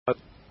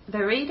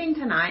The reading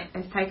tonight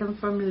is taken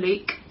from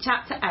Luke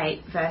chapter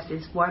 8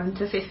 verses 1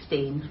 to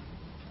 15.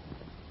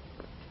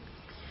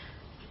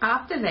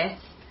 After this,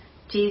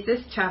 Jesus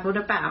travelled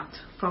about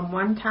from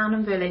one town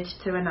and village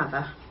to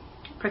another,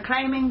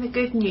 proclaiming the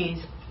good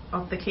news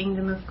of the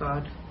kingdom of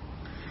God.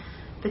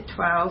 The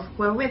 12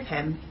 were with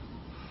him,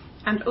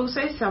 and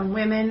also some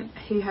women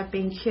who had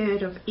been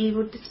cured of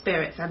evil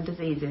spirits and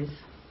diseases.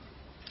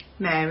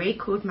 Mary,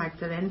 called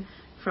Magdalene,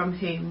 from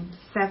whom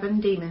 7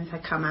 demons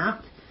had come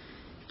out,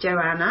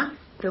 Joanna,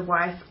 the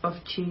wife of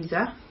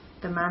Chuza,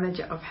 the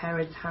manager of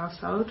Herod's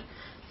household,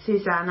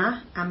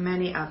 Susanna, and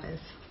many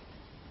others.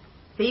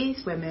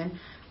 These women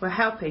were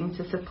helping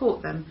to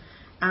support them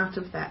out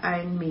of their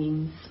own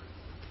means.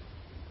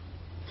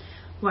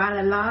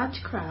 While a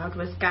large crowd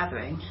was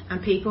gathering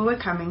and people were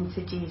coming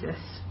to Jesus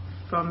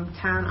from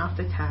town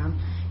after town,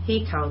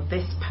 he told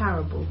this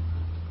parable.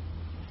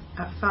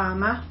 A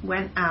farmer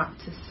went out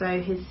to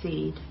sow his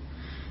seed.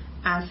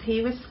 As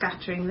he was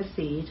scattering the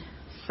seed,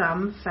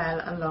 some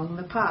fell along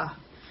the path.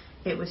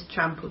 It was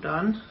trampled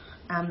on,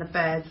 and the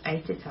birds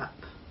ate it up.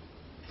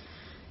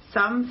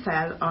 Some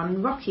fell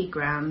on rocky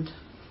ground,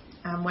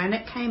 and when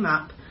it came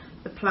up,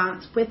 the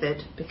plants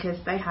withered because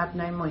they had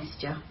no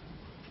moisture.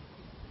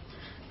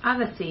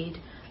 Other seed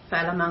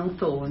fell among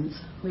thorns,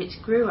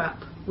 which grew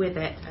up with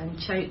it and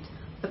choked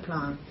the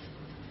plants.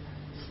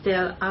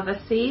 Still other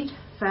seed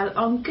fell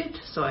on good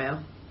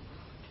soil.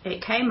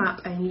 It came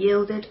up and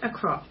yielded a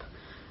crop,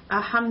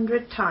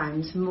 100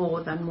 times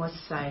more than was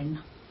sown.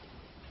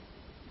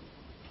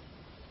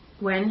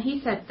 When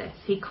he said this,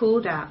 he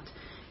called out,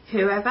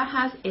 "Whoever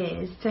has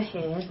ears to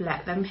hear,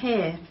 let them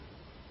hear."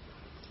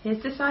 His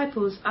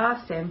disciples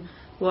asked him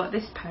what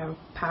this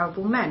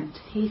parable meant.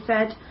 He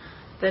said,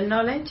 "The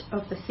knowledge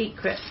of the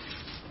secrets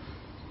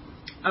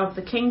of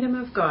the kingdom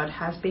of God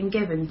has been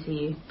given to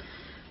you,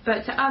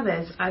 but to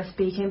others I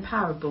speak in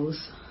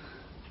parables,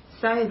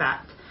 so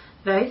that,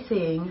 though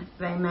seeing,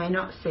 they may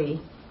not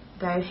see,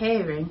 though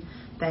hearing,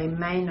 they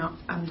may not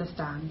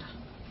understand."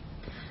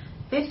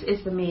 This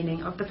is the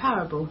meaning of the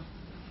parable.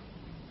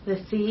 The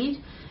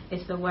seed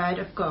is the word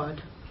of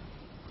God.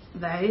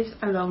 Those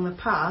along the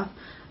path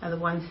are the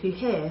ones who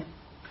hear,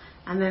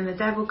 and then the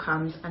devil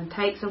comes and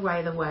takes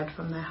away the word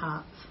from their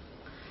hearts,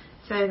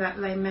 so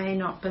that they may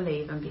not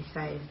believe and be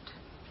saved.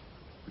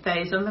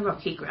 Those on the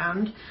rocky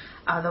ground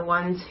are the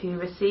ones who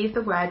receive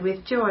the word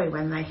with joy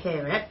when they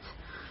hear it,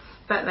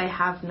 but they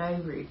have no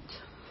root.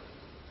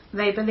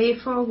 They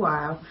believe for a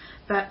while,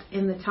 but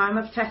in the time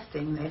of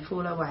testing they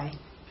fall away.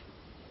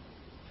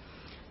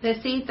 The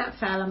seed that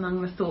fell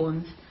among the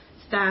thorns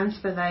stands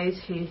for those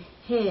who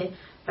hear,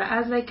 but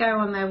as they go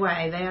on their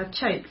way they are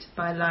choked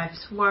by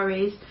life's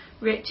worries,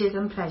 riches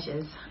and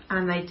pleasures,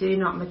 and they do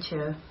not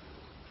mature.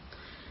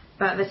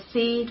 But the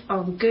seed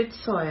on good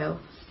soil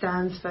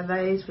stands for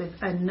those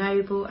with a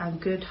noble and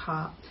good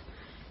heart,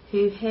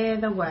 who hear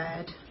the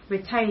word,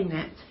 retain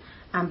it,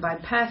 and by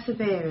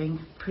persevering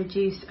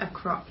produce a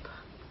crop.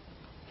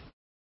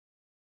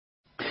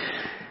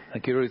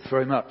 Thank you, Ruth,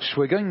 very much.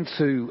 We're going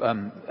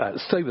to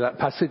stay with that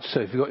passage, so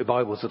if you've got your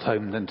Bibles at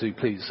home, then do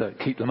please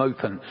keep them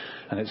open.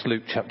 And it's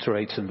Luke chapter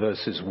 8 and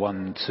verses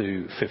 1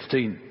 to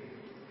 15.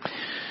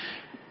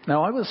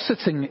 Now, I was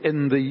sitting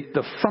in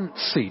the front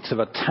seat of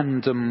a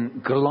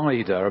tandem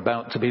glider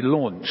about to be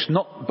launched,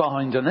 not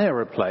behind an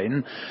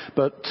aeroplane,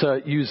 but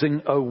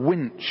using a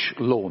winch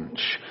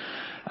launch.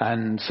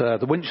 And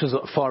the winch was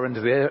at the far end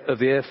of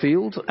the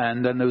airfield,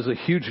 and then there was a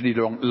hugely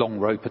long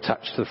rope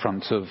attached to the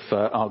front of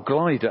our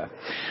glider.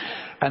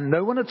 And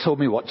no one had told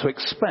me what to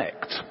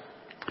expect.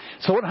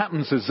 So what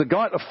happens is the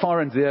guy at the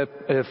far end of the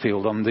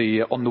airfield on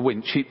the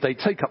winch, they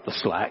take up the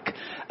slack,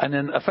 and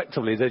then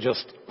effectively they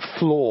just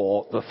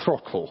floor the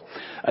throttle.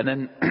 And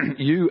then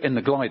you in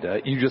the glider,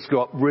 you just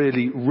go up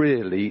really,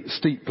 really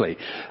steeply.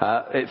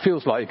 It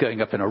feels like you're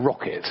going up in a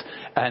rocket.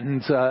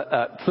 And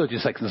 30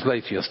 seconds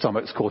later, your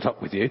stomach's caught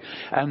up with you.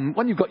 And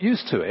when you've got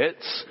used to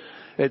it,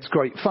 it's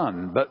great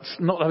fun. But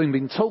not having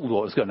been told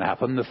what was going to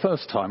happen the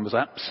first time was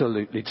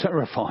absolutely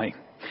terrifying.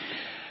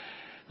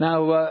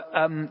 Now,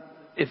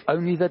 if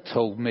only they'd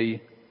told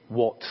me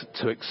what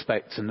to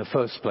expect in the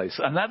first place.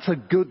 And that's a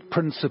good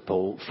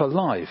principle for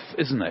life,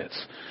 isn't it?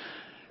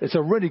 It's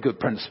a really good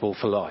principle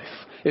for life.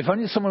 If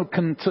only someone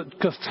can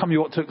just tell me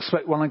what to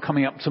expect when I'm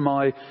coming up to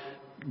my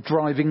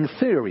driving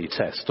theory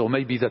test, or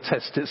maybe the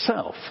test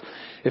itself.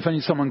 If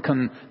only someone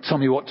can tell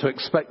me what to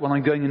expect when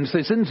I'm going into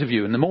this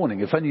interview in the morning.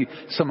 If only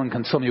someone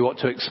can tell me what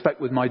to expect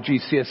with my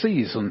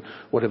GCSEs and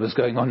whatever's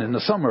going on in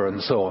the summer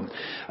and so on.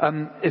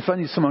 If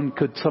only someone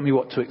could tell me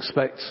what to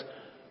expect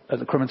at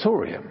the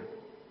crematorium.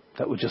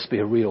 That would just be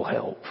a real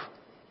help.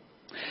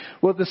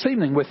 Well, this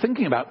evening we're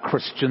thinking about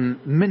Christian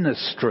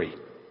ministry.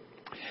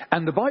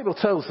 And the Bible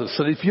tells us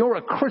that if you're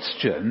a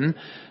Christian,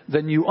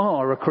 then you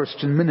are a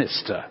Christian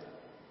minister.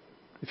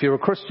 If you're a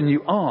Christian,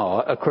 you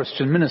are a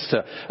Christian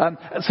minister.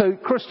 So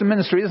Christian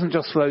ministry isn't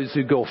just for those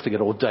who go off to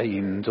get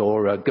ordained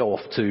or go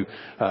off to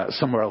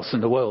somewhere else in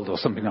the world or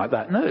something like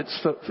that. No,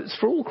 it's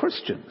for all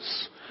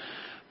Christians.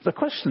 The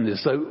question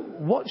is, though,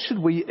 what should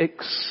we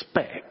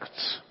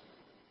expect?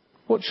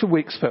 What should we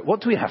expect? What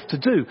do we have to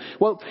do?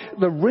 Well,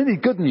 the really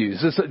good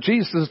news is that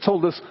Jesus has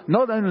told us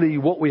not only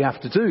what we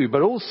have to do,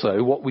 but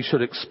also what we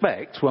should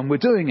expect when we're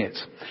doing it.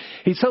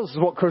 He tells us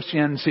what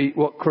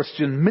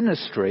Christian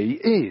ministry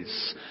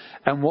is,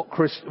 and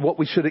what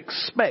we should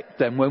expect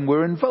then when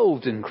we're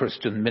involved in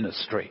Christian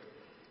ministry.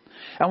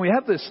 And we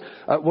have this,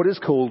 what is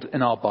called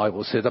in our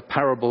Bibles here, the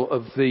parable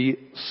of the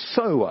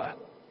sower.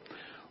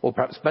 Or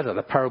perhaps better,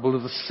 the parable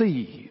of the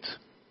seed.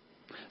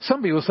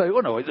 Some people say,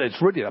 oh no,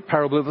 it's really a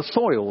parable of the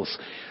soils.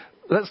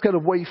 Let's get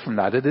away from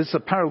that. It is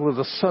the parable of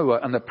the sower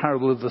and the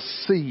parable of the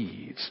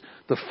seed.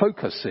 The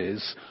focus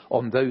is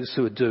on those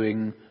who are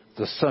doing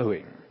the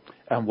sowing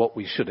and what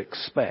we should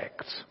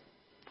expect.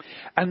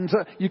 And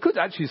you could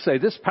actually say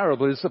this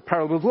parable is the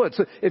parable of the word.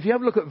 So if you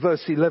have a look at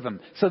verse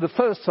 11, so the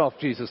first half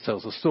Jesus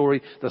tells a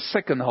story, the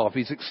second half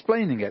he's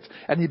explaining it.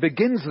 And he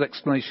begins the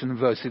explanation in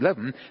verse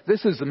 11.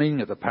 This is the meaning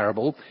of the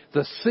parable.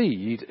 The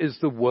seed is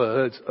the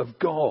word of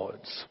God.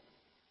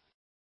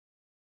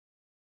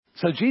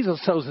 So Jesus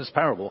tells this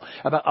parable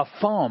about a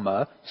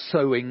farmer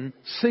sowing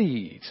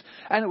seed.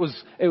 And it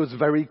was a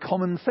very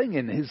common thing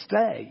in his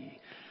day.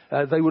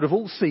 They would have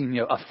all seen,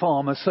 a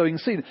farmer sowing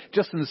seed.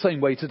 Just in the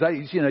same way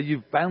today,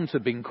 you've bound to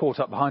have been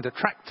caught up behind a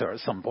tractor at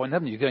some point,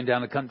 haven't you, going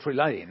down a country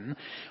lane?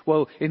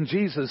 Well, in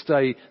Jesus'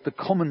 day, the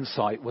common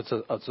sight was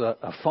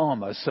a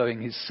farmer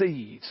sowing his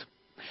seed.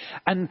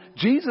 And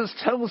Jesus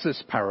tells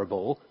this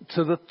parable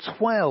to the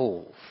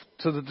 12,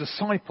 to the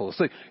disciples.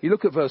 So you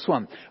look at verse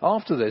 1.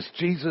 After this,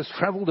 Jesus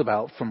travelled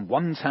about from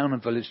one town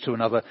and village to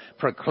another,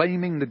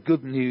 proclaiming the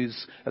good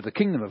news of the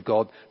kingdom of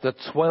God. The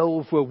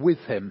 12 were with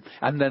him,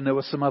 and then there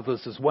were some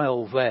others as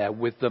well there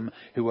with them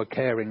who were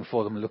caring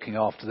for them, looking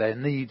after their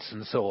needs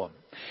and so on.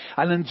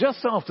 And then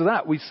just after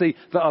that, we see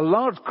that a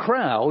large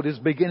crowd is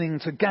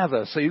beginning to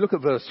gather. So you look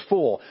at verse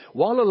 4.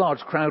 While a large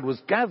crowd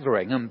was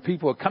gathering and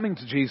people were coming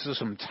to Jesus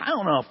from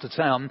town after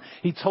town,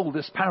 he told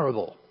this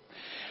parable.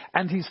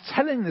 And he's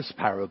telling this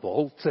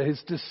parable to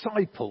his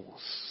disciples.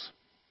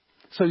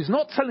 So he's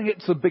not telling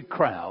it to the big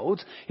crowd.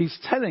 He's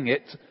telling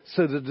it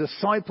so the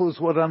disciples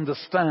would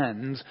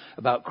understand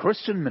about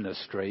Christian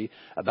ministry,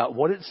 about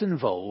what it's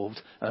involved,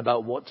 and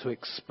about what to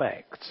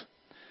expect.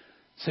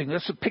 So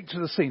let's picture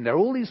the scene. There are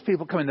all these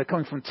people coming. They're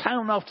coming from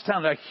town after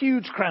town. There are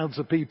huge crowds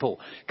of people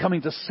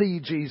coming to see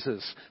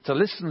Jesus, to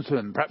listen to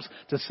him, perhaps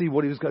to see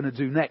what he was going to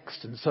do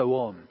next and so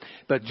on.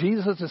 But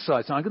Jesus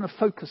decides, I'm going to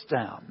focus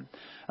down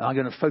and I'm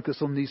going to focus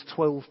on these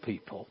 12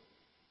 people.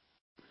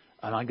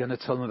 And I'm going to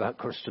tell them about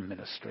Christian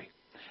ministry.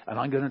 And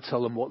I'm going to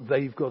tell them what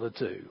they've got to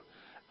do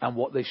and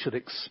what they should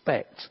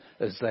expect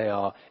as they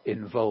are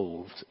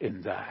involved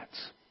in that.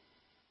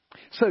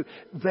 So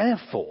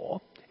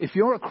therefore, if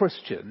you're a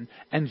Christian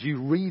and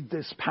you read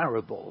this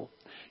parable,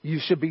 you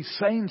should be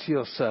saying to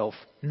yourself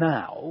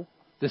now,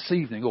 this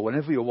evening, or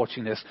whenever you're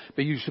watching this,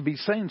 but you should be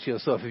saying to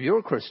yourself, if you're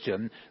a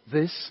Christian,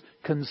 this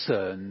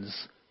concerns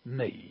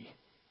me.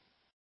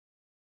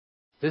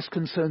 This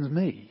concerns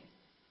me.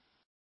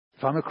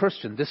 If I'm a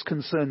Christian, this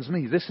concerns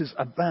me. This is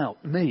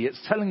about me.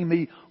 It's telling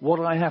me what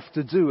I have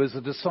to do as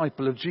a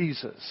disciple of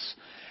Jesus.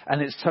 And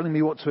it's telling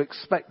me what to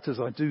expect as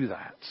I do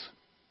that.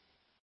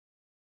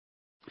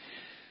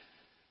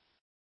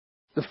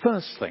 The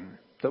first thing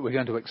that we're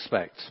going to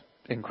expect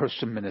in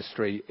Christian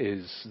ministry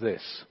is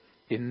this: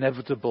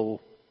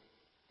 inevitable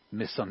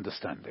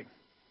misunderstanding.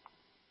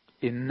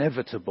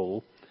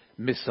 Inevitable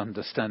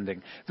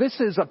misunderstanding. This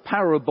is a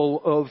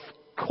parable of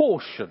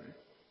caution.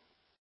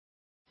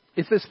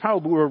 If this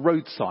parable were a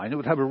road sign, it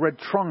would have a red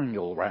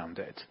triangle around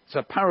it. It's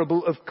a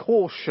parable of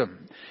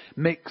caution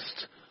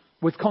mixed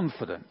with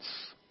confidence.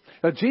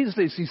 Jesus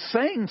is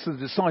saying to the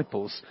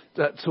disciples,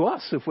 to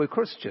us if we're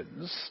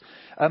Christians,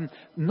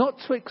 not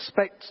to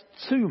expect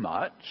too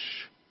much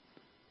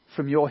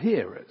from your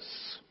hearers.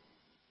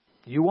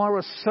 You are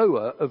a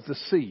sower of the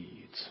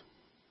seed.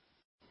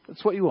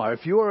 That's what you are.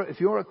 If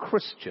you're a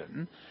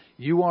Christian,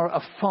 you are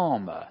a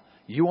farmer.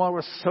 You are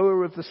a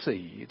sower of the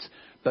seed.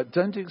 But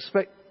don't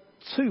expect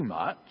too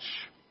much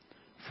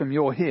from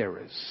your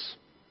hearers.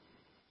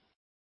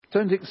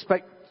 Don't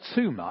expect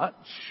too much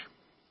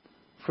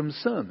from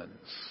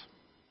sermons.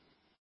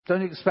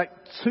 Don't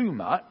expect too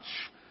much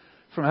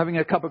from having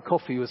a cup of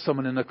coffee with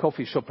someone in a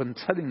coffee shop and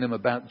telling them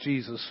about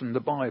Jesus from the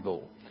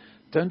Bible.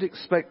 Don't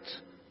expect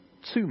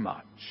too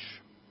much.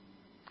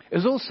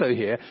 There's also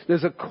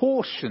there's a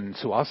caution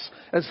to us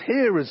as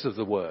hearers of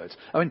the word.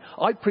 I mean,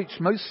 I preach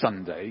most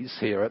Sundays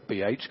here at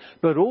BH,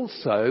 but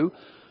also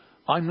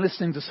I'm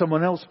listening to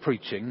someone else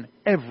preaching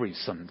every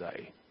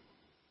Sunday.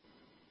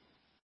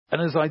 And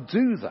as I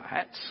do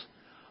that,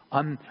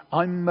 I'm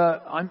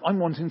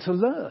wanting to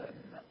learn.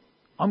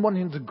 I'm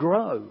wanting to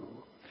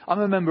grow. I'm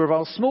a member of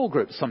our small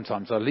group.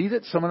 Sometimes I lead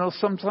it.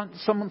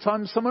 Sometimes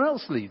someone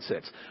else leads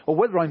it. Or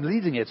whether I'm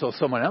leading it or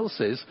someone else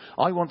is,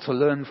 I want to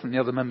learn from the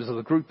other members of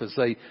the group as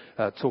they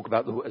as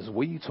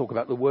we talk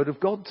about the Word of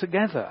God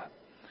together.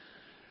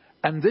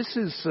 And this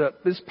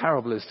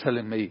parable is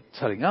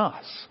telling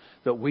us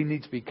that we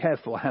need to be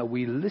careful how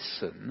we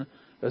listen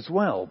as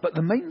well. But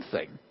the main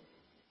thing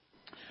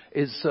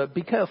is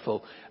be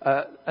careful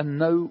and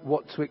know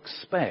what to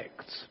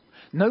expect.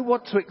 Know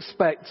what to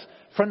expect,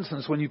 for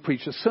instance, when you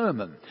preach a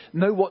sermon.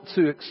 Know what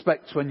to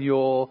expect when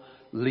you're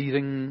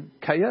leading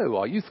KO,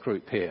 our youth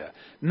group here.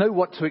 Know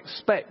what to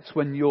expect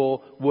when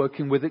you're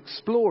working with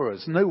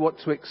explorers. Know what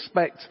to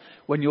expect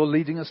when you're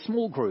leading a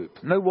small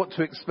group. Know what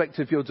to expect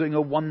if you're doing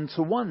a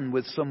one-to-one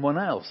with someone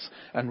else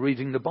and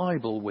reading the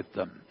Bible with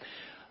them.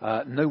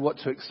 Know what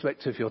to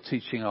expect if you're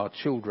teaching our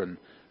children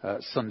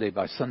Sunday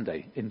by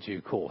Sunday in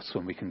due course,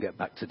 when we can get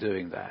back to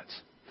doing that.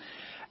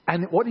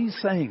 And what he's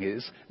saying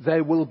is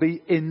there will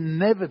be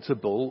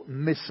inevitable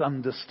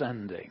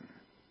misunderstanding.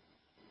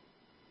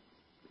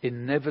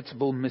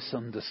 Inevitable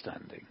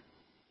misunderstanding.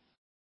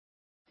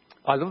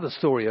 I love the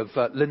story of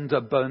Linda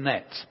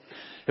Burnett,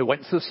 who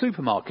went to the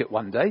supermarket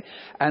one day,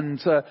 and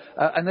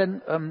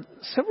then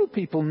several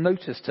people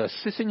noticed her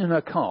sitting in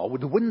her car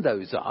with the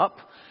windows up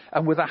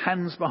and with her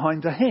hands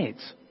behind her head.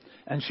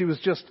 And she was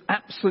just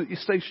absolutely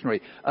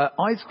stationary,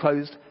 eyes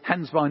closed,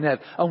 hands behind her head.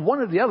 And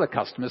one of the other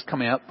customers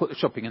coming out, put the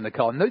shopping in the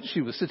car, noticed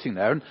she was sitting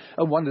there and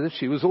wondered if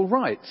she was all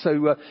right.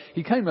 So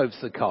he came over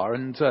to the car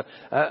and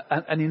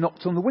he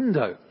knocked on the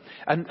window.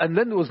 And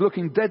Linda was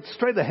looking dead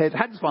straight ahead,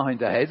 hands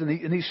behind her head,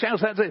 and he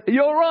shouts out to her, "Are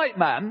you all right,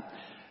 man?"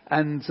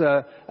 And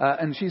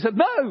she said,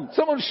 "No,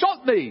 someone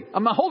shot me.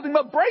 I'm holding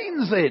my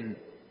brains in."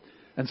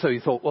 And so he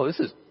thought, well, this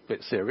is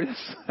bit serious,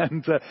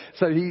 and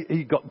so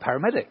he got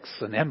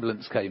paramedics, and the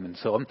ambulance came and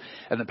so on,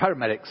 and the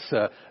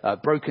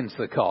paramedics broke into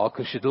the car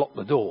because she'd locked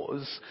the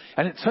doors,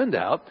 and it turned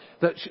out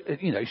that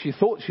she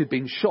thought she'd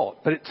been shot,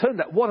 but it turned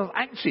out what had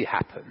actually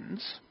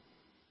happened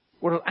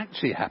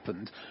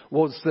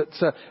was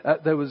that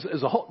it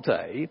was a hot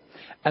day,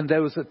 and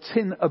there was a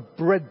tin of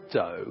bread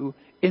dough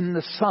in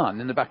the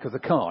sun in the back of the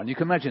car, and you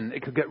can imagine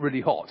it could get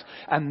really hot.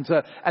 And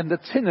the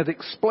tin had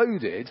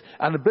exploded,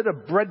 and a bit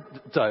of bread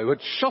dough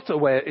had shot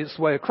its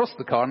way across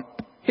the car and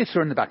hit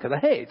her in the back of the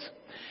head.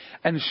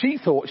 And she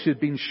thought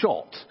she'd been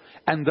shot,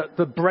 and that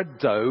the bread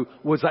dough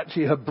was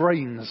actually her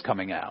brains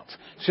coming out.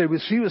 She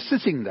was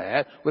sitting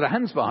there with her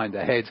hands behind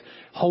her head,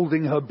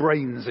 holding her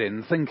brains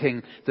in,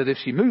 thinking that if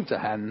she moved her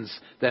hands,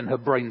 then her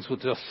brains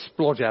would just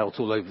splodge out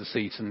all over the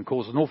seat and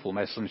cause an awful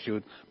mess, and she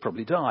would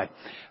probably die.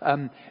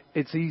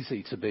 It's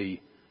easy to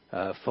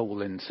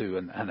fall into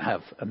and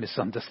have a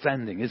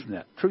misunderstanding, isn't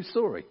it? True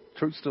story.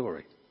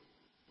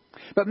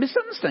 But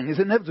misunderstanding is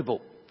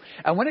inevitable.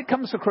 And when it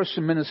comes to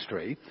Christian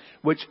ministry,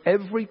 which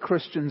every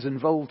Christian's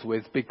involved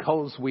with,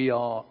 because we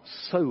are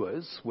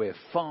sowers, we're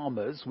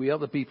farmers, we are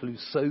the people who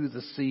sow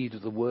the seed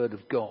of the Word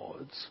of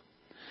God,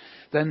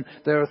 then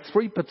there are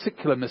three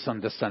particular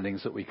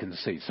misunderstandings that we can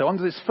see. So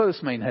under this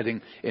first main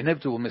heading,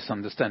 inevitable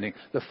misunderstanding,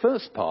 the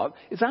first part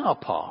is our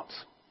part.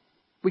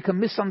 We can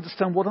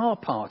misunderstand what our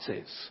part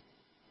is.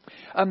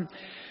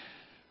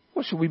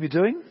 What should we be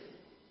doing?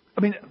 I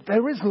mean,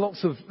 there is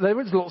lots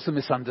of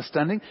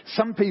misunderstanding.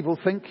 Some people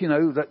think,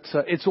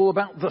 that it's all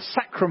about the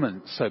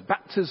sacraments, so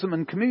baptism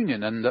and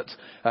communion, and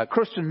that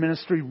Christian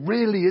ministry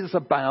really is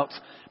about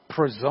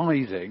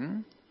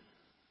presiding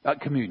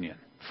at communion,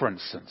 for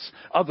instance.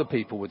 Other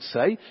people would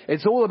say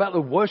it's all about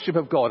the worship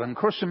of God, and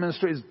Christian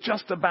ministry is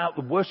just about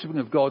the worshiping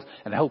of God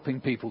and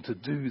helping people to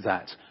do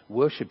that.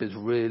 Worship is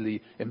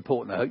really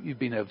important. I hope you've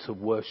been able to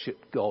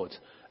worship God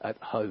at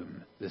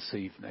home this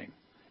evening.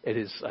 It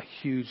is a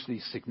hugely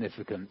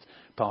significant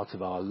part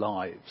of our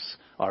lives,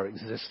 our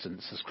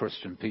existence as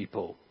Christian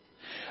people.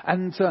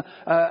 And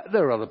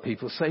there are other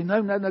people who say,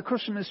 no,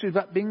 Christian ministry is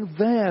about being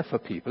there for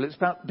people. It's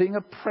about being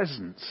a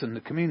presence in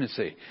the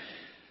community.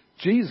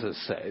 Jesus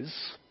says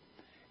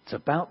it's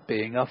about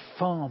being a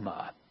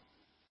farmer.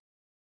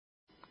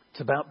 It's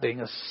about being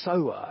a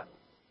sower.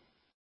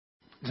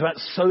 It's about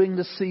sowing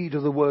the seed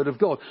of the Word of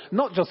God,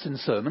 not just in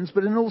sermons,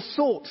 but in all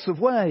sorts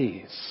of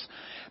ways.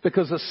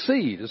 Because a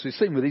seed, as we've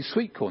seen with these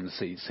sweet corn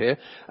seeds here,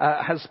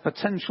 has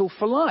potential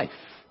for life.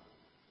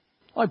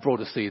 I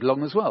brought a seed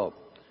along as well.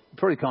 You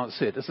probably can't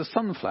see it. It's a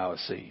sunflower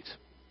seed.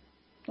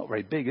 Not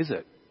very big, is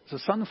it?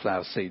 It's a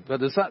sunflower seed.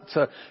 But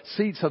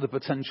seeds have the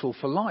potential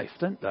for life,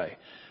 don't they?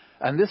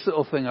 And this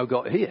little thing I've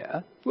got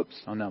here, whoops,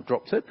 I now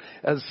dropped it,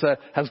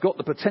 has got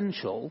the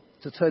potential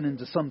to turn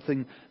into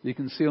something you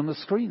can see on the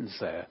screens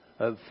there,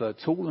 of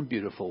tall and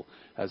beautiful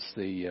as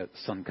the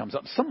sun comes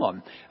up.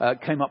 Someone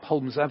came up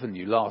Holmes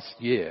Avenue last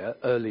year,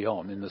 early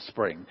on in the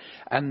spring,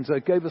 and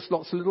gave us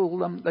lots of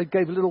little. They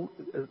gave a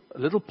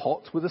little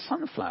pot with a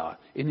sunflower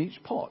in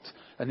each pot,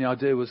 and the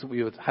idea was that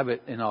we would have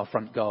it in our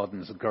front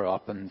gardens and grow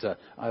up. And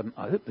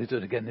I hope they do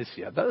it again this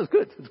year. That was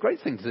good. It's a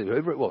great thing to do,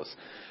 whoever it was,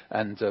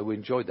 and we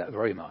enjoyed that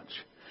very much.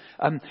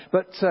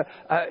 But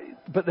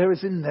there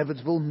is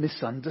inevitable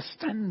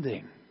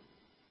misunderstanding,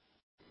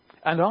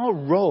 and our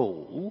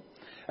role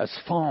as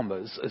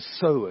farmers, as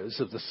sowers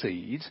of the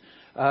seed,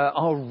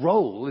 our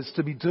role is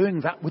to be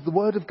doing that with the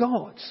Word of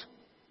God.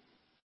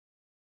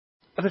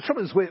 And the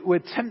trouble is we're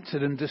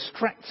tempted and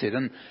distracted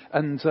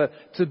and to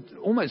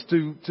almost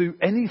do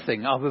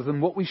anything other than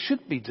what we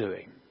should be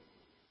doing.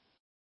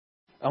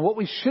 And what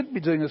we should be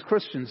doing as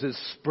Christians is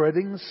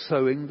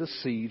sowing the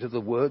seed of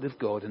the Word of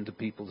God into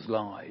people's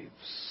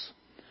lives.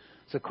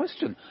 It's a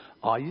question,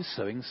 are you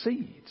sowing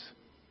seeds?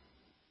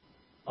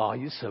 Are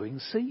you sowing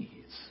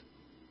seeds?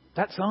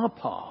 That's our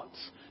part.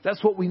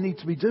 That's what we need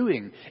to be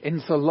doing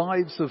into the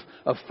lives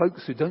of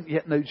folks who don't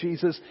yet know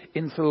Jesus,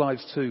 into the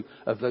lives too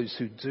of those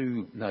who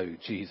do know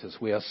Jesus.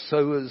 We are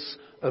sowers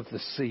of the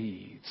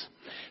seed.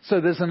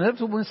 So there's an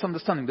inevitable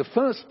misunderstanding. The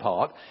first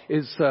part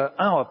is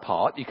our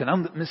part. You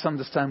can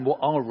misunderstand what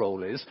our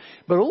role is,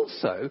 but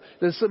also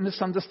there's a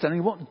misunderstanding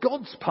of what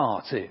God's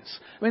part is.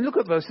 I mean, look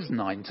at verses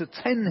 9 to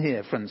 10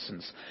 here, for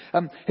instance.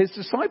 His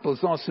disciples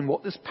asked him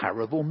what this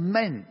parable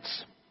meant.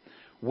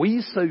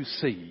 We sow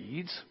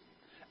seed,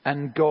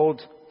 and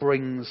God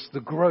brings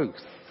the growth.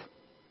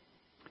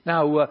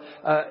 Now,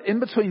 in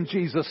between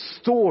Jesus'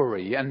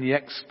 story and the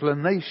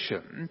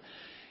explanation,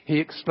 he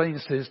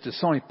explains to his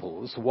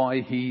disciples why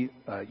he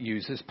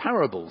uses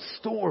parables,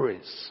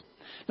 stories.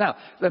 Now,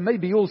 there may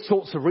be all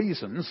sorts of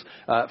reasons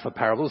for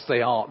parables.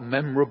 They are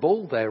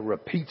memorable, they're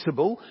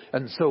repeatable,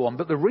 and so on.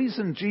 But the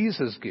reason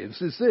Jesus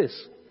gives is this.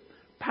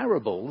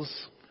 Parables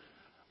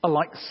are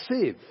like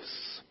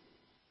sieves.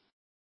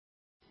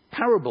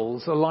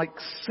 Parables are like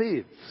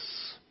sieves.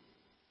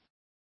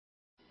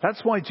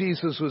 That's why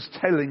Jesus was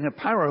telling a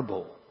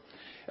parable.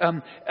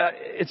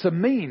 It's a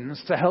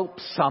means to help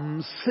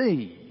some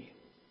see.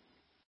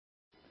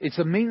 It's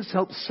a means to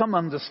help some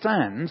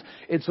understand.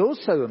 It's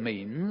also a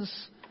means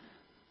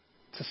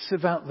to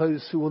sieve out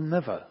those who will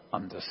never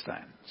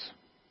understand.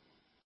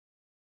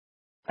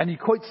 And he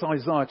quotes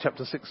Isaiah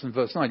chapter 6 and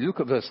verse 9. You look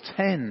at verse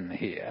 10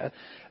 here,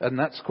 and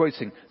that's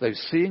quoting, though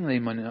seeing they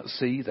may not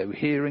see, though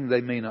hearing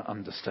they may not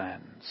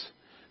understand.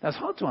 Now it's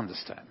hard to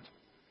understand.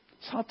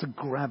 It's hard to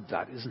grab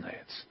that, isn't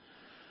it?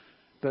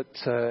 But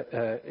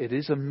it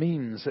is a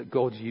means that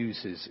God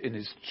uses in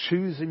his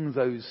choosing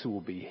those who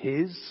will be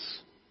his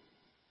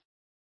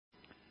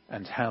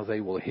and how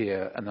they will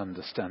hear and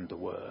understand the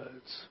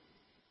words.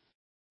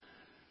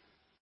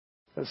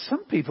 But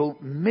some people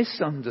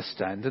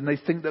misunderstand and they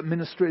think that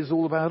ministry is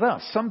all about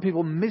us. Some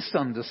people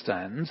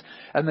misunderstand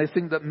and they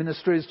think that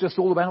ministry is just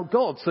all about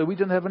God, so we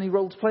don't have any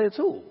role to play at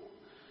all.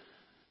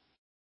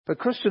 But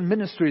Christian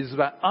ministry is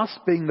about us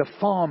being the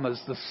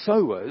farmers, the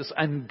sowers,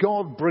 and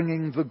God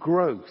bringing the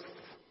growth.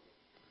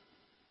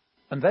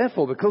 And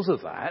therefore, because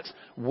of that,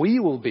 we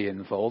will be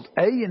involved,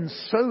 A, in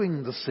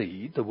sowing the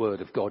seed, the word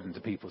of God,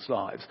 into people's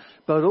lives,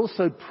 but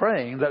also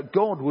praying that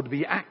God would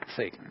be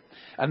acting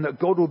and that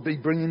God would be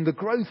bringing the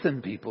growth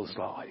in people's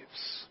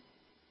lives.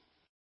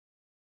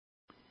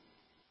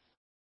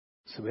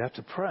 So we have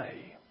to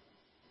pray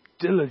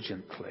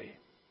diligently.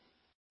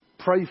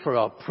 Pray for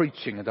our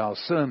preaching and our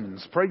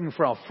sermons, praying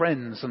for our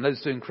friends and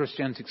those doing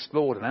Christianity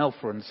Explored and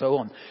Alpha and so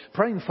on,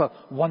 praying for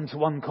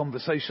one-to-one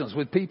conversations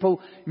with people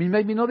you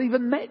maybe not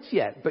even met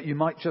yet, but you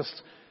might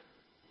just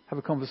have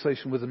a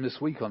conversation with them this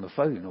week on the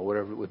phone or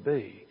wherever it would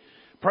be.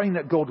 Praying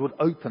that God would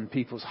open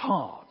people's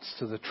hearts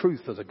to the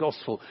truth of the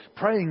gospel,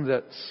 praying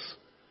that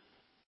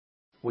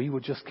we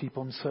would just keep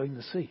on sowing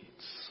the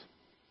seeds.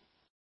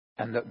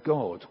 And that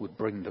God would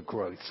bring the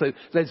growth. So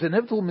there's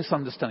inevitable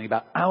misunderstanding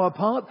about our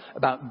part,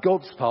 about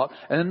God's part.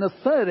 And then the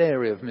third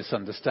area of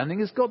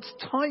misunderstanding is God's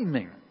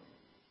timing.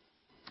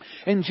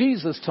 In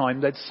Jesus'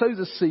 time, they'd sow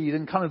the seed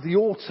in kind of the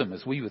autumn,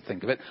 as we would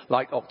think of it,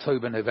 like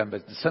October, November,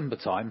 December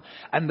time.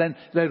 And then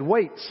they'd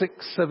wait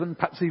 6, 7,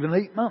 perhaps even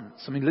 8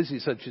 months. I mean, Lizzie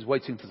said she's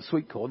waiting for the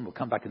sweet corn. We'll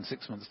come back in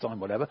 6 months' time,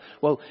 whatever.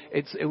 Well,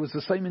 it was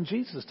the same in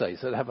Jesus' days.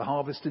 They'd have a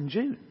harvest in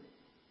June.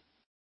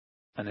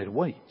 And they'd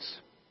wait.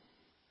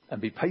 And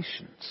be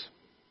patient,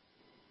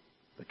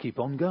 but keep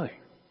on going,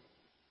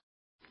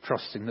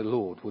 trusting the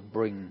Lord would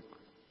bring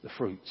the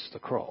fruits, the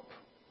crop.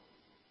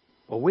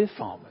 Well, we're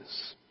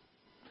farmers,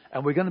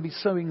 and we're going to be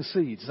sowing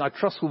seeds. And I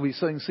trust we'll be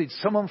sowing seeds.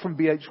 Someone from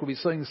BH will be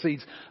sowing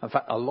seeds. In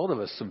fact, a lot of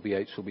us from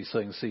BH will be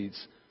sowing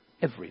seeds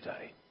every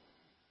day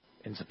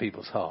into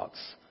people's hearts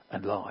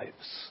and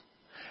lives.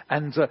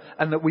 And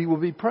that we will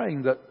be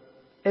praying that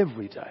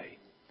every day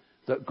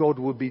that God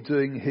will be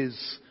doing his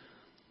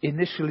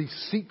initially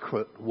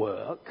secret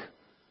work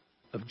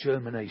of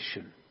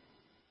germination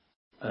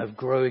and of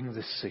growing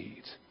this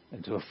seed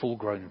into a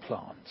full-grown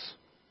plant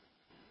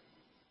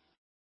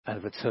and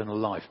of eternal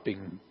life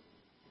being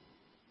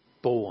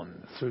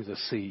born through the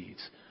seed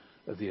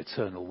of the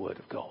eternal Word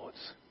of God.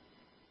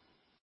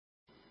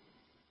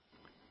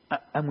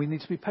 And we need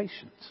to be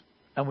patient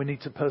and we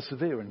need to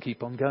persevere and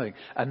keep on going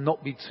and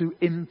not be too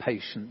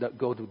impatient that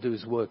God will do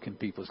his work in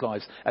people's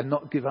lives and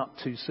not give up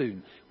too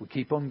soon. We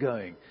keep on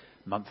going.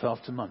 Month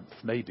after month,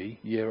 maybe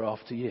year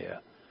after year,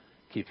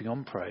 keeping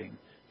on praying,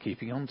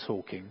 keeping on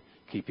talking,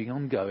 keeping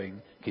on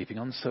going, keeping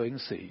on sowing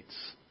seeds.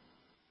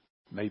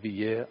 Maybe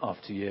year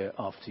after year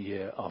after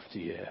year after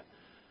year.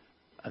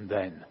 And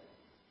then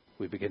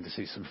we begin to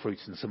see some fruit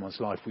in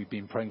someone's life we've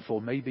been praying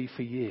for maybe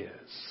for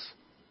years.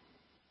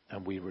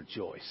 And we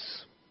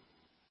rejoice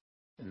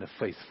in the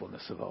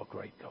faithfulness of our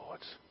great God.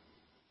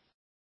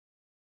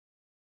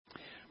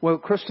 Well,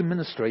 Christian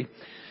ministry,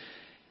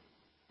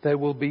 there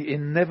will be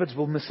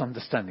inevitable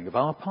misunderstanding of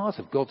our part,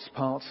 of God's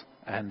part,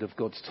 and of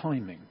God's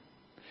timing.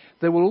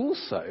 There will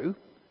also,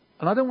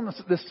 and I don't want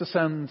this to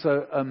sound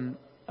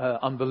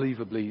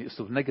unbelievably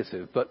sort of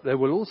negative, but there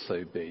will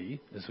also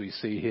be, as we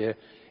see here,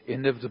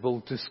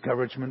 inevitable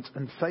discouragement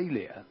and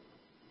failure.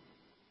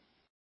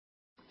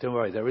 Don't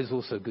worry, there is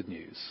also good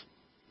news.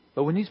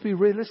 But we need to be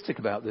realistic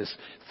about this.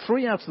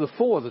 3 out of the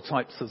 4 of the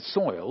types of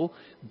soil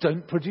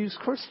don't produce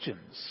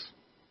Christians.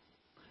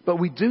 But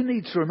we do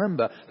need to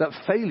remember that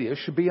failure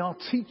should be our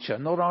teacher,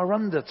 not our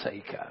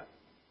undertaker.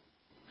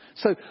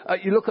 So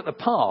you look at the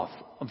path,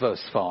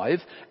 verse 5,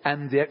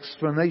 and the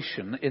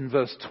explanation in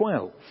verse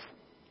 12.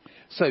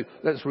 So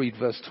let's read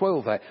verse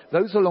 12 there.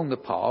 Those along the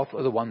path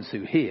are the ones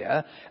who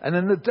hear, and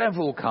then the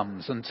devil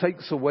comes and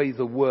takes away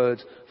the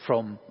word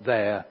from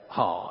their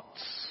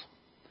hearts.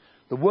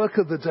 The work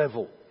of the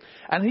devil.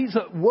 And he's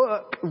at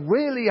work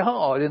really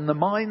hard in the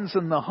minds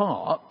and the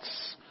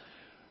hearts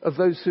of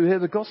those who hear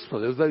the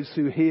gospel, of those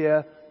who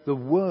hear the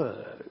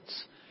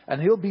words.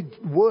 And he'll be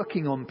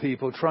working on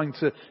people, trying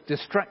to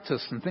distract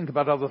us and think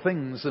about other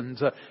things and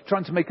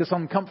trying to make us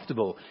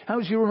uncomfortable.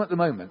 How's your room at the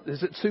moment?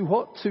 Is it too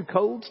hot, too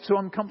cold, too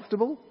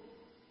uncomfortable?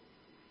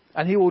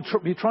 And he will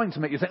be trying to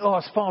make you think, oh,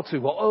 it's far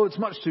too hot. Oh, it's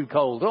much too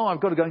cold. Oh,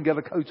 I've got to go and get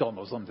a coat on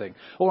or something.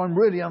 Or I'm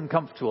really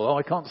uncomfortable. Oh,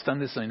 I can't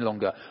stand this any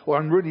longer. Or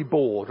I'm really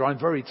bored. Or I'm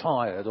very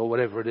tired. Or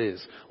whatever it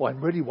is. Or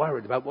I'm really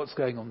worried about what's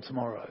going on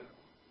tomorrow.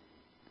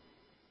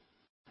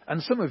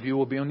 And some of you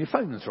will be on your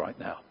phones right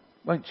now,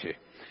 won't you?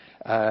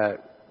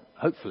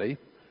 Hopefully,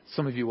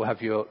 some of you will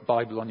have your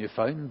Bible on your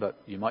phone, but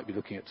you might be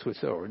looking at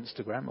Twitter or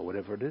Instagram or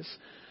whatever it is.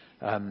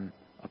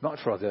 I'd much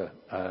rather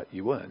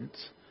you weren't.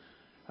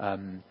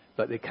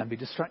 But it can be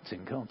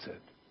distracting, can't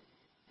it?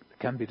 There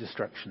can be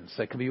distractions.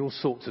 There can be all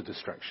sorts of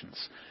distractions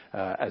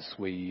as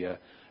we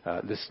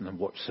listen and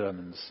watch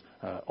sermons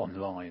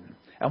online.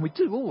 And we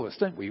do all this,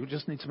 don't we? We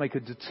just need to make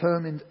a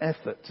determined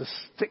effort to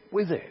stick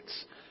with it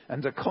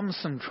and to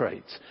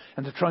concentrate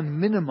and to try and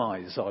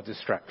minimize our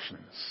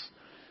distractions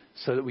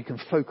so that we can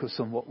focus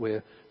on what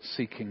we're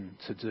seeking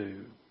to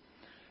do.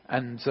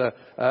 And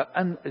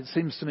it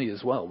seems to me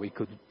as well, we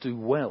could do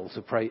well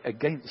to pray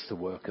against the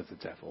work of the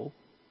devil,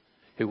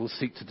 who will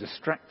seek to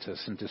distract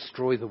us and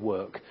destroy the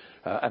work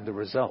and the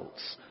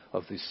results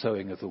of the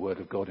sowing of the Word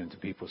of God into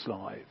people's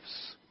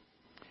lives.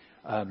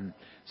 And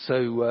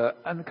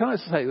can I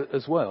say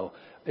as well,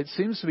 it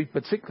seems to be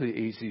particularly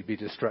easy to be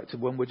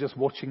distracted when we're just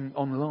watching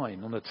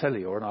online on a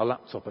telly or on our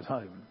laptop at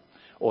home,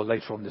 or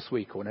later on this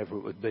week or whenever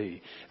it would be.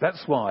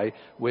 That's why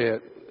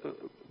we're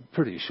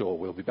pretty sure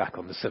we'll be back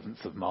on the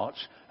 7th of March,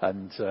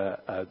 and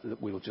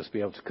we'll just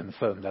be able to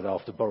confirm that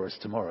after Boris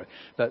tomorrow.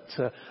 But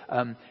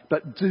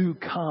do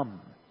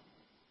come.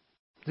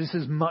 This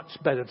is much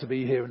better to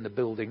be here in the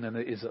building than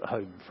it is at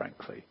home,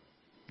 frankly.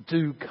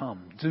 Do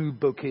come. Do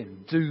book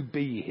in. Do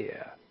be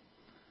here.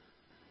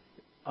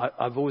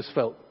 I've always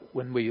felt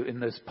in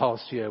this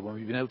past year, when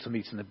we've been able to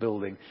meet in the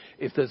building,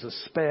 if there's a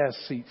spare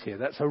seat here,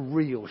 that's a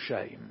real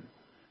shame.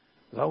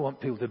 I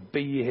want people to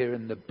be here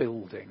in the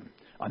building.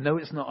 I know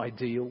it's not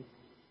ideal.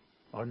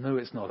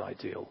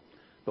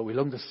 But we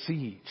long to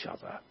see each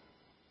other.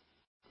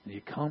 And you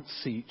can't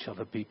see each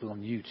other, people,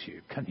 on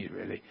YouTube, can you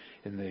really?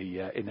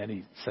 In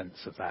any sense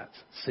of that,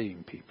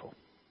 seeing people.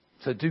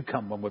 So do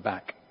come when we're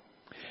back.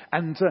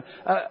 And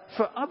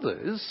for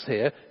others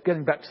here,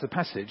 getting back to the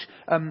passage,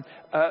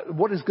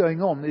 what is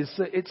going on is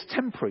that it's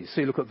temporary.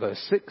 So you look at verse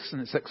 6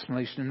 and its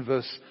explanation in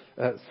verse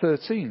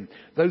 13.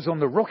 Those on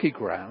the rocky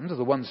ground are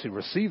the ones who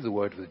receive the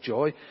word with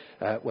joy.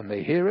 When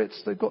they hear it,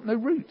 they've got no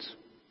root.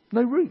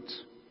 No root.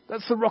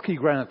 That's the rocky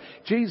ground.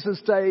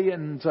 Jesus' day,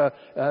 and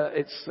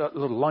it's a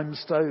little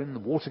limestone, the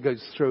water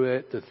goes through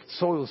it, the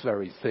soil's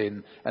very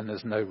thin, and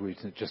there's no root,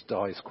 and it just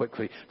dies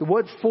quickly. The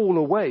word fall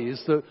away is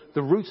the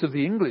root of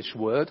the English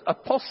word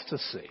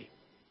apostasy.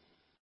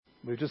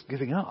 We're just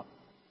giving up.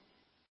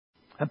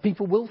 And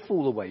people will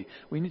fall away.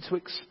 We need to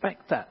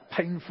expect that,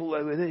 painful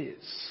though it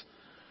is.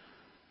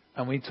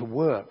 And we need to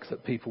work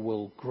that people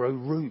will grow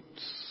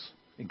roots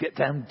and get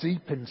down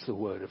deep into the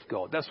Word of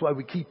God. That's why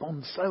we keep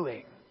on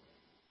sowing.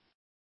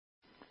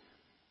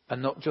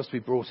 And not just be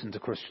brought into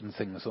Christian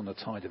things on a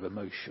tide of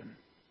emotion.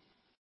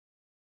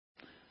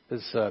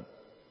 There's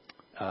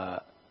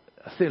a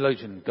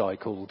theologian guy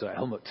called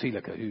Helmut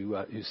Thielicke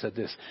who said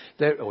this,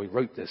 he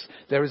wrote this: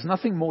 there is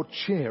nothing more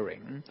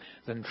cheering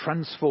than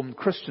transformed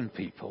Christian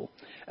people,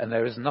 and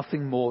there is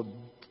nothing more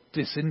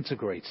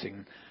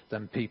disintegrating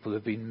than people who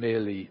have been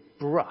merely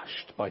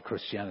brushed by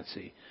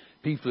Christianity.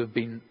 People who have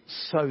been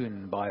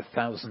sown by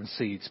 1,000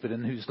 seeds, but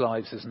in whose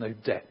lives there's no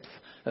depth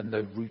and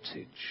no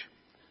rootage.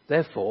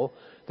 Therefore,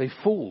 they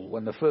fall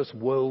when the first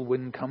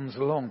whirlwind comes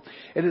along.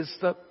 It is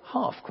the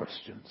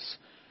half-Christians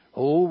who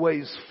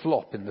always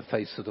flop in the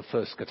face of the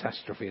first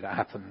catastrophe that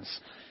happens,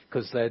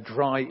 because their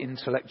dry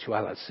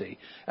intellectuality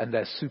and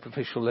their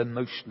superficial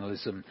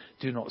emotionalism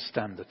do not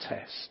stand the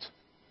test.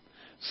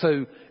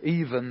 So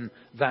even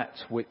that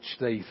which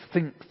they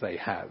think they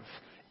have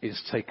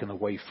is taken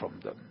away from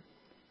them.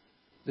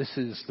 This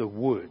is the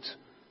wood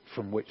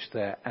from which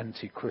their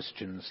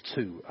anti-Christians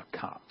too are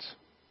cut.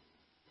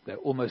 They're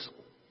almost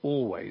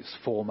always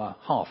former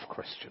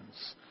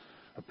half-Christians.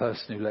 A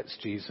person who lets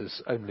Jesus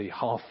only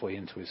halfway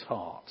into his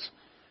heart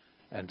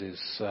and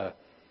is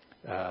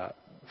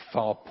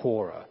far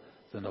poorer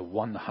than a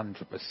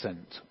 100%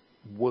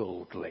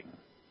 worldling.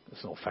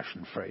 That's an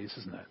old-fashioned phrase,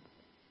 isn't it?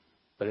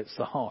 But it's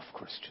the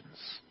half-Christians.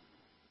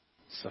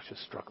 Such a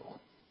struggle.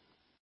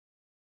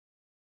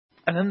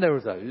 And then there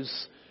are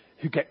those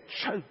who get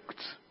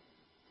choked.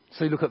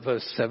 So you look at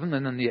verse 7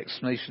 and then the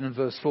explanation in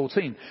verse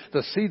 14.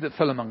 The seed that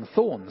fell among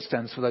thorns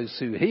stands for those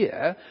who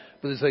hear,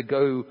 but as they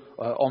go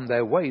on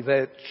their way,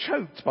 they're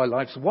choked by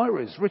life's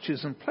worries,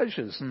 riches and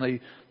pleasures, and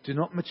they do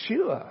not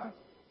mature.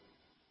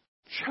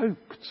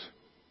 Choked.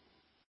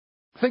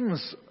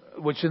 Things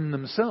which in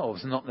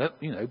themselves are not,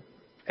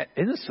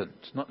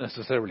 innocent, not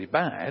necessarily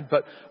bad,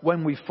 but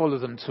when we follow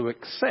them to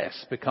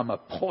excess, become a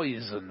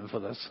poison for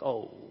the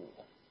soul.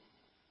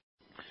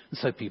 And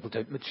so people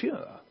don't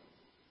mature.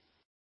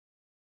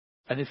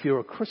 And if you're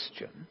a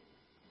Christian,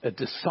 a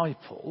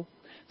disciple,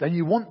 then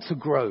you want to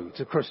grow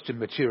to Christian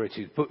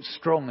maturity, put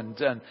strong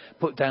and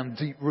put down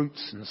deep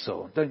roots and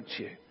so on, don't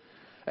you?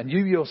 And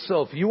you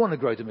yourself, you want to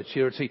grow to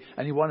maturity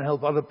and you want to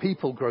help other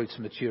people grow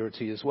to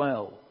maturity as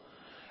well.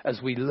 As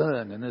we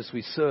learn and as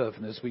we serve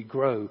and as we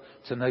grow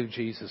to know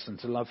Jesus and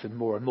to love him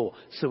more and more.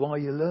 So are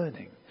you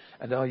learning?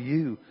 And are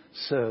you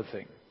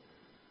serving?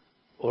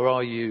 Or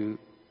are you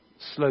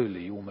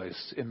slowly,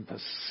 almost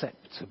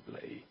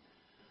imperceptibly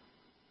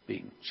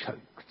being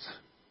choked?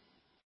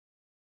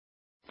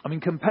 I mean,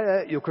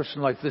 compare your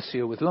Christian life this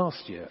year with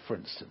last year, for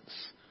instance.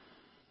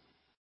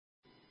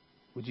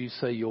 Would you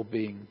say you're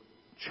being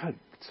choked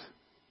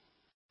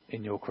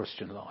in your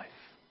Christian life?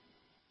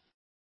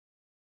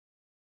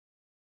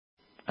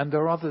 And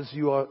there are others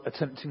you are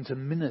attempting to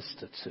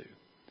minister to,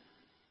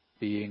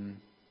 being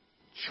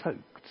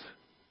choked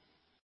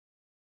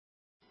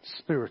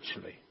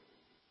spiritually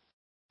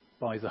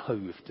by the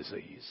Hove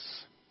disease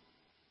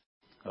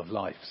of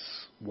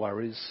life's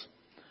worries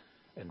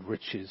and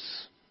riches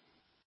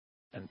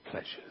and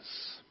pleasures.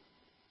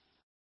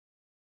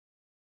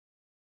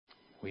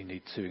 We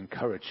need to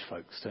encourage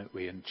folks, don't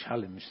we, and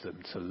challenge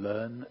them to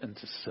learn and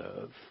to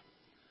serve,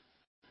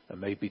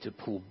 and maybe to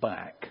pull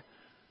back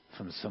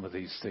from some of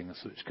these things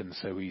which can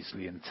so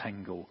easily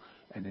entangle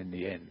and in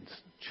the end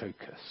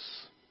choke us.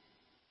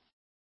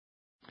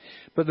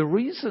 But the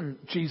reason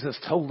Jesus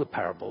told the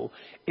parable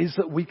is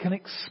that we can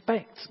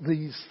expect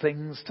these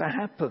things to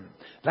happen.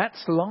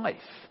 That's life.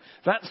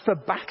 That's the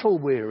battle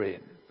we're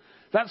in.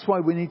 That's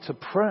why we need to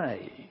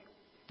pray.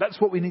 That's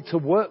what we need to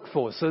work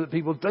for, so that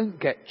people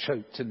don't get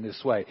choked in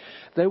this way.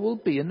 There will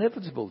be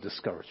inevitable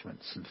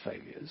discouragements and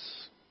failures,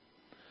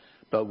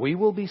 but we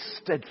will be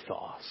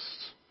steadfast.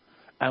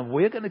 And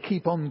we're going to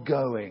keep on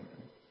going.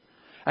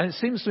 And it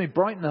seems to me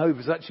Brighton Hove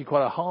is actually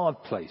quite a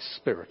hard place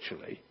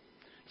spiritually.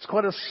 It's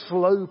quite a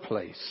slow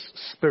place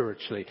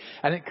spiritually.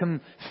 And it can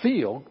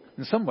feel,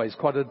 in some ways,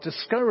 quite a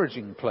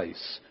discouraging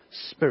place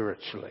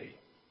spiritually.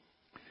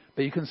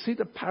 But you can see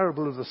the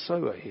parable of the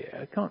sower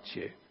here, can't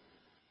you? You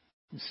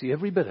can see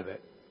every bit of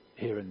it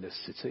here in this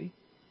city.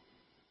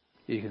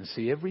 You can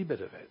see every bit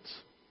of it.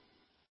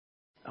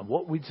 And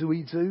what we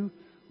do?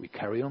 We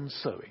carry on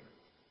sowing.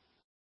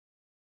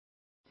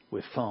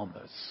 We're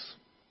farmers.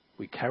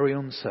 We carry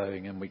on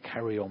sowing and we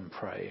carry on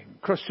praying.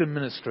 Christian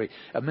ministry,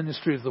 a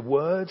ministry of the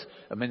word,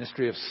 a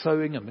ministry of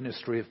sowing, a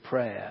ministry of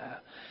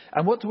prayer.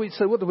 And what do we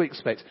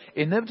expect?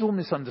 Inevitable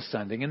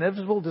misunderstanding,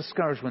 inevitable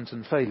discouragement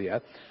and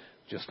failure,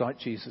 just like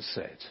Jesus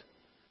said.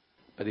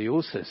 But he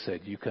also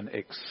said you can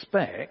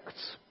expect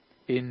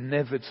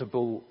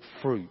inevitable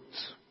fruit.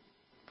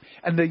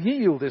 And the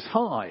yield is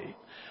high.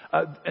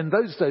 In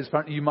those days,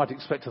 apparently, you might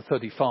expect a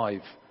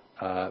 35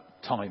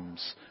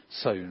 times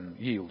sown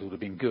yield would have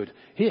been good.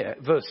 Here,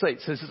 verse 8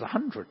 says it's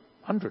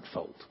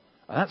 100-fold.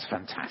 And that's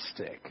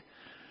fantastic.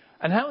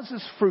 And how is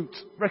this fruit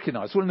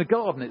recognised? Well, in the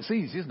garden, it's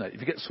easy, isn't it?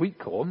 If you get sweet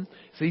corn,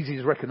 it's easy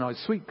to recognise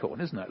sweet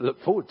corn, isn't it?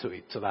 Look forward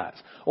to that.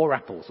 Or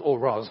apples, or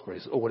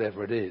raspberries, or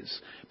whatever it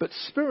is. But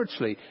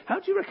spiritually, how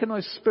do you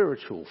recognise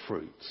spiritual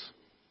fruits?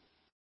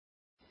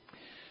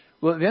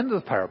 Well, at the end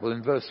of the parable,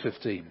 in verse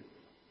 15,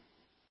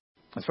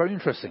 it's very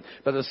interesting.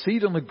 But the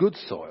seed on the good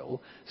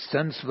soil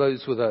stands for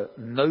those with a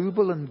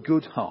noble and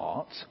good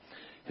heart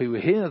who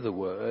hear the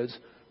word,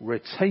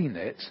 retain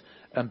it,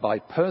 and by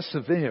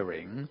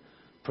persevering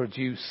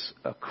produce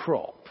a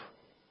crop.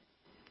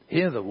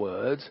 Hear the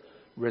word,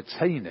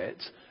 retain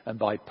it, and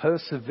by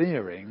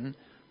persevering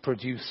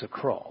produce a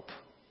crop.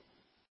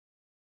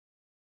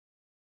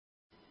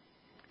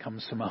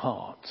 Comes from a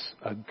heart,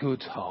 a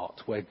good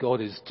heart, where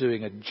God is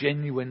doing a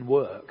genuine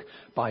work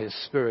by his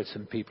Spirit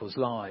in people's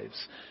lives.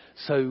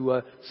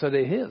 So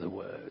they hear the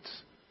words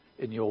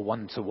in your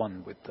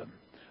one-to-one with them,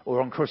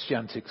 or on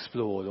Christianity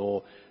Explored,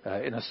 or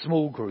in a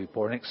small group,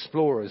 or in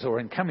Explorers, or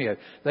in Cameo.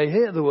 They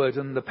hear the word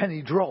and the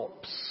penny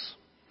drops,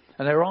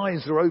 and their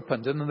eyes are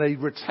opened, and they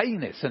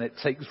retain it, and it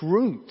takes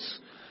root.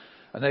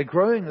 And they're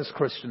growing as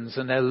Christians,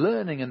 and they're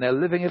learning, and they're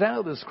living it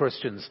out as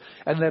Christians,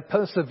 and they're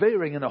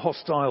persevering in a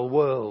hostile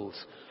world,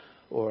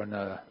 or in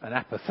an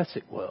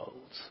apathetic world.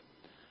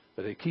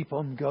 But they keep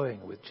on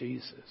going with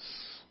Jesus.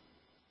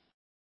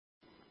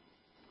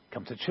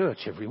 Come to church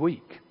every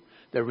week.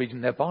 They're reading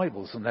their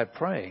Bibles and they're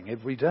praying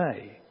every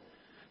day.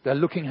 They're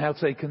looking how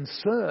they can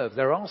serve.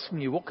 They're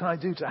asking you, what can I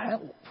do to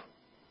help?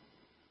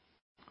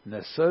 And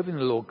they're serving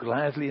the Lord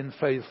gladly and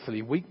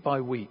faithfully, week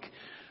by week,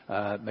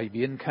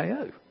 maybe in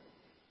KO,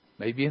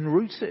 maybe in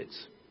Rooted,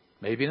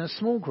 maybe in a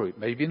small group,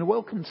 maybe in a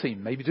welcome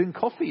team, maybe doing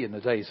coffee in the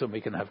days when we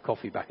can have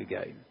coffee back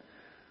again.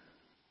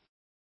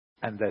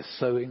 And they're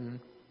sowing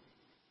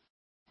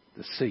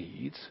the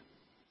seed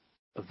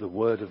of the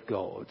Word of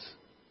God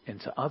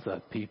into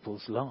other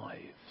people's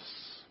lives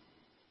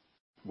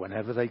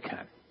whenever they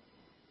can.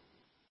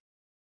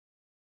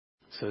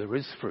 So there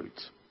is fruit.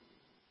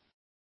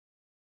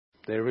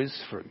 There is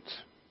fruit.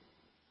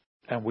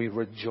 And we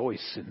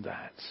rejoice in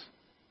that.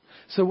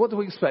 So what do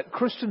we expect?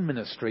 Christian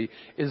ministry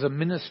is a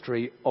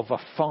ministry of a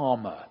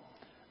farmer.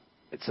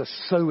 It's a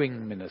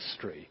sowing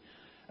ministry.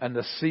 And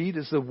the seed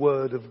is the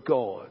Word of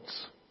God.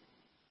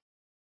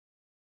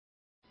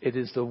 It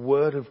is the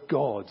Word of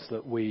God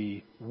that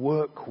we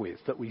work with,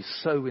 that we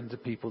sow into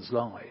people's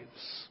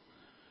lives.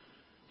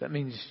 That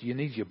means you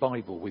need your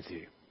Bible with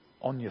you,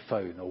 on your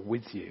phone or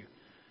with you.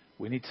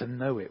 We need to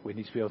know it. We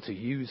need to be able to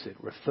use it,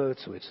 refer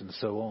to it, and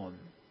so on.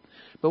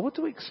 But what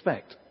do we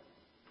expect?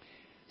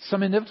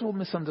 Some inevitable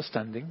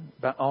misunderstanding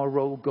about our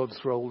role, God's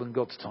role, and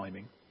God's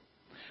timing.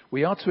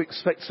 We are to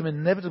expect some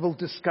inevitable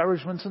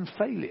discouragement and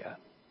failure.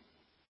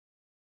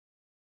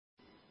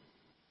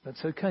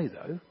 That's okay,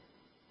 though.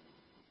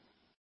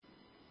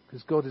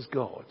 Because God is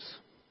God.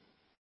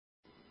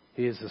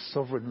 He is the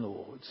sovereign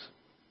Lord.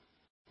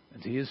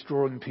 And He is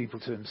drawing people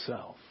to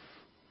Himself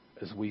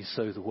as we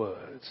sow the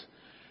word.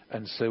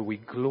 And so we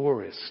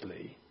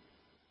gloriously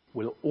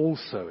will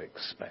also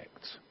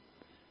expect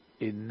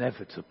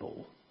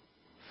inevitable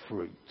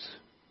fruit.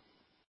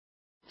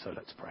 So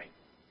let's pray.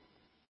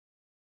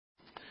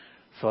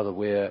 Father,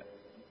 we're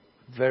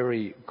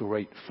very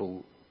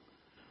grateful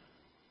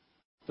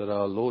that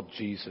our Lord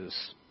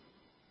Jesus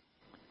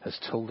has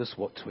told us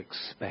what to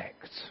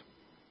expect.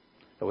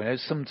 And we know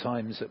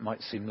sometimes it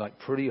might seem like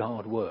pretty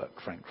hard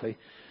work, frankly,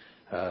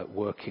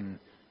 working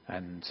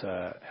and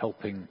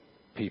helping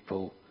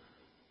people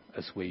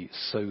as we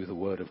sow the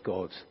Word of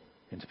God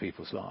into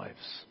people's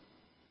lives.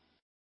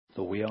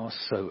 Lord, we are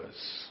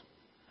sowers.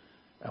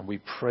 And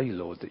we pray,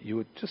 Lord, that you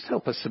would just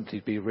help us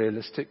simply be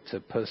realistic, to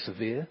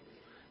persevere.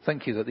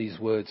 Thank you that these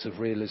words of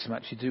realism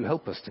actually do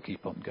help us to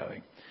keep on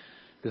going.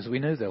 Because we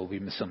know there will be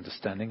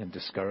misunderstanding and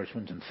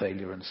discouragement and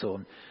failure and so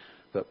on.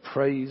 But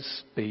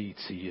praise be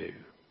to you.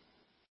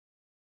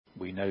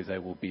 We know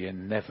there will be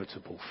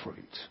inevitable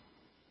fruit.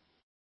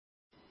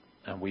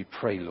 And we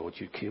pray, Lord,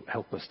 you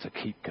help us to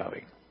keep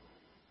going.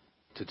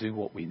 To do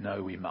what we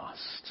know we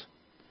must.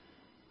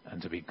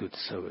 And to be good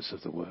sowers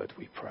of the word,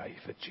 we pray,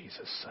 for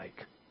Jesus'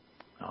 sake.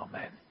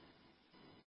 Amen.